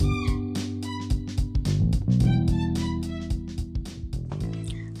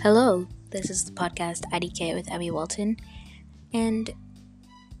Hello, this is the podcast IDK with Abby Walton, and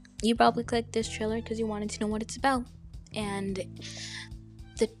you probably clicked this trailer because you wanted to know what it's about. And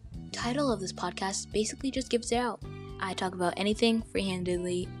the title of this podcast basically just gives it out. I talk about anything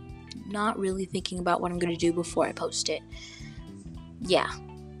free-handedly, not really thinking about what I'm going to do before I post it. Yeah,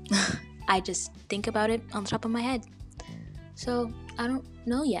 I just think about it on the top of my head. So, I don't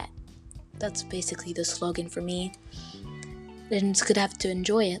know yet. That's basically the slogan for me. And it's good to have to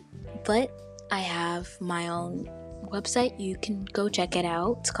enjoy it. But I have my own website. You can go check it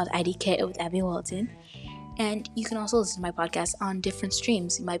out. It's called IDK with Abby Walton. And you can also listen to my podcast on different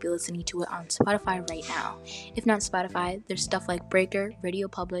streams. You might be listening to it on Spotify right now. If not Spotify, there's stuff like Breaker, Radio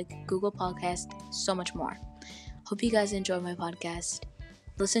Public, Google Podcast, so much more. Hope you guys enjoy my podcast.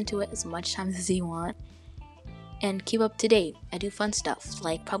 Listen to it as much times as you want. And keep up to date. I do fun stuff,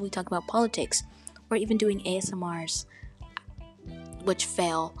 like probably talk about politics, or even doing ASMRs, which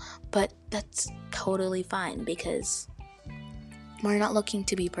fail, but that's totally fine because we're not looking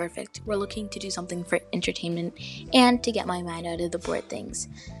to be perfect. We're looking to do something for entertainment and to get my mind out of the bored things.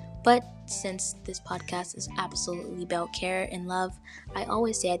 But since this podcast is absolutely about care and love, I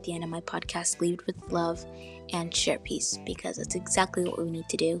always say at the end of my podcast, lead with love and share peace, because that's exactly what we need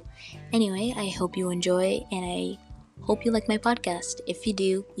to do. Anyway, I hope you enjoy, and I hope you like my podcast. If you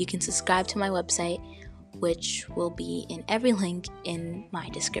do, you can subscribe to my website, which will be in every link in my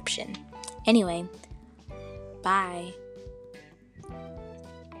description. Anyway, bye.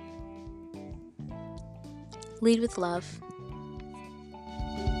 Lead with love.